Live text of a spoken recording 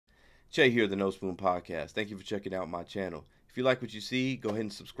Che here, the No Spoon Podcast. Thank you for checking out my channel. If you like what you see, go ahead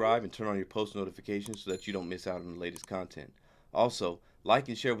and subscribe and turn on your post notifications so that you don't miss out on the latest content. Also, like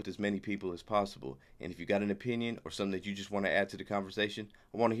and share with as many people as possible. And if you got an opinion or something that you just want to add to the conversation,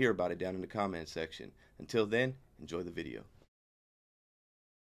 I want to hear about it down in the comments section. Until then, enjoy the video.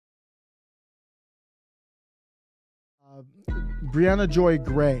 Brianna Joy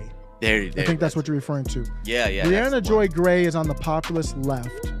Gray. There, I think that's what you're referring to. Yeah. Brianna Joy Gray is on the populist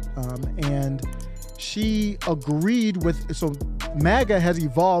left, and she agreed with. So MAGA has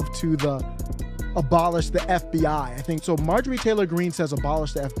evolved to the abolish the FBI. I think so. Marjorie Taylor Greene says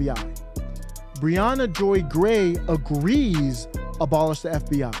abolish the FBI. Brianna Joy Gray agrees abolish the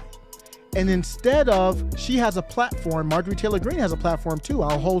FBI. And instead of, she has a platform, Marjorie Taylor Greene has a platform too.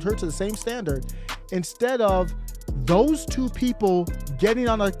 I'll hold her to the same standard. Instead of those two people getting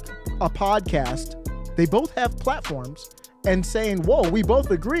on a podcast, they both have platforms, and saying, whoa, we both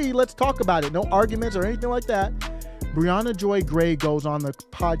agree, let's talk about it. No arguments or anything like that. Brianna Joy Gray goes on the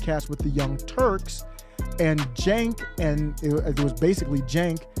podcast with the Young Turks, and Cenk, and it was basically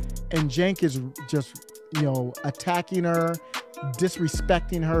Cenk, and Cenk is just, attacking her,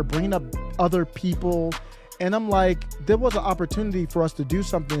 disrespecting her, bringing up other people. And I'm like, there was an opportunity for us to do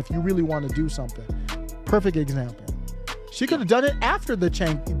something if you really want to do something. Perfect example. She could have done it after the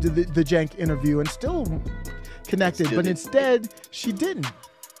Cenk interview and still connected, but instead she didn't.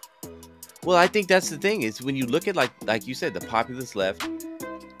 Well, I think that's the thing, is when you look at, like you said, the populist left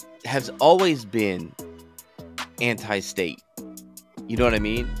has always been anti-state. You know what I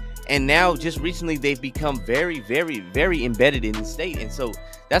mean? And now, just recently, they've become very, very, very embedded in the state. And so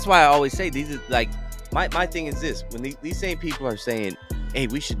that's why I always say, these are like, my thing is this: when these same people are saying, hey,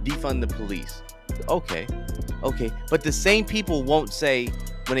 we should defund the police. Okay. But the same people won't say,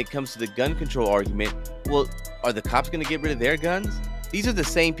 when it comes to the gun control argument, well, are the cops going to get rid of their guns? These are the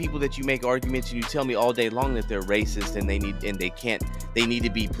same people that you make arguments and you tell me all day long that they're racist and they need to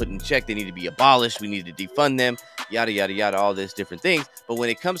be put in check. They need to be abolished. We need to defund them, yada, yada, yada, all these different things. But when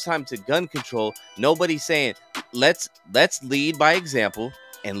it comes time to gun control, nobody's saying, let's lead by example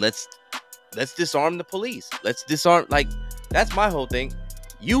and let's disarm the police. Let's disarm, like, that's my whole thing.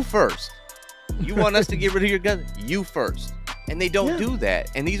 You first. You want us to get rid of your guns? You first. And they don't do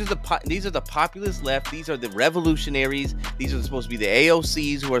that. And these are the populist left. These are the revolutionaries. These are supposed to be the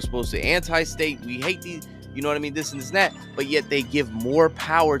AOCs who are supposed to anti-state. We hate these, you know what I mean, this and this and that. But yet they give more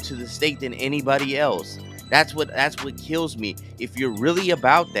power to the state than anybody else. That's what kills me. If you're really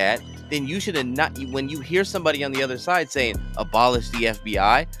about that, then you should have not. When you hear somebody on the other side saying abolish the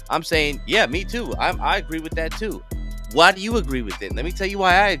FBI, I'm saying, yeah, me too. I agree with that too. Why do you agree with it? Let me tell you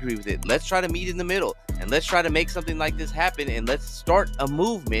why I agree with it. Let's try to meet in the middle, and let's try to make something like this happen, and let's start a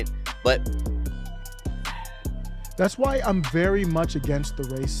movement. But that's why I'm very much against the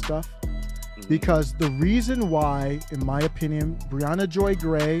race stuff, because the reason why, in my opinion, Brianna Joy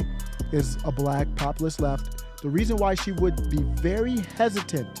Gray is a black populist left, the reason why she would be very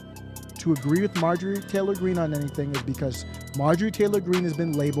hesitant to agree with Marjorie Taylor Greene on anything is because Marjorie Taylor Greene has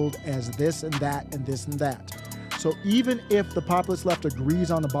been labeled as this and that and this and that. So even if the populist left agrees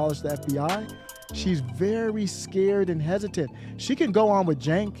on abolish the FBI, she's very scared and hesitant. She can go on with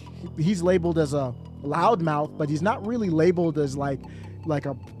Cenk. He's labeled as a loudmouth, but he's not really labeled as like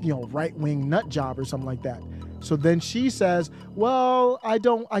a right-wing nut job or something like that. So then she says, well,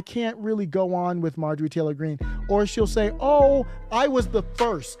 I can't really go on with Marjorie Taylor Greene. Or she'll say, oh, I was the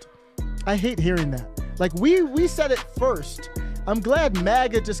first. I hate hearing that. Like, we said it first. I'm glad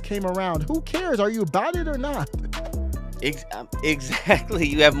MAGA just came around. Who cares? Are you about it or not? Exactly.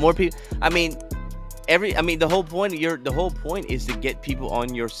 You have more people. I mean, the whole point is to get people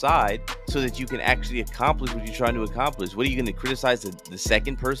on your side so that you can actually accomplish what you're trying to accomplish. What are you going to criticize the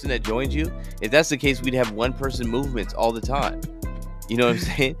second person that joins you? If that's the case, we'd have one person movements all the time. You know what I'm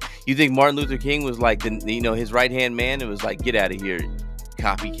saying? You think Martin Luther King was like his right hand man and was like, get out of here,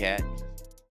 copycat.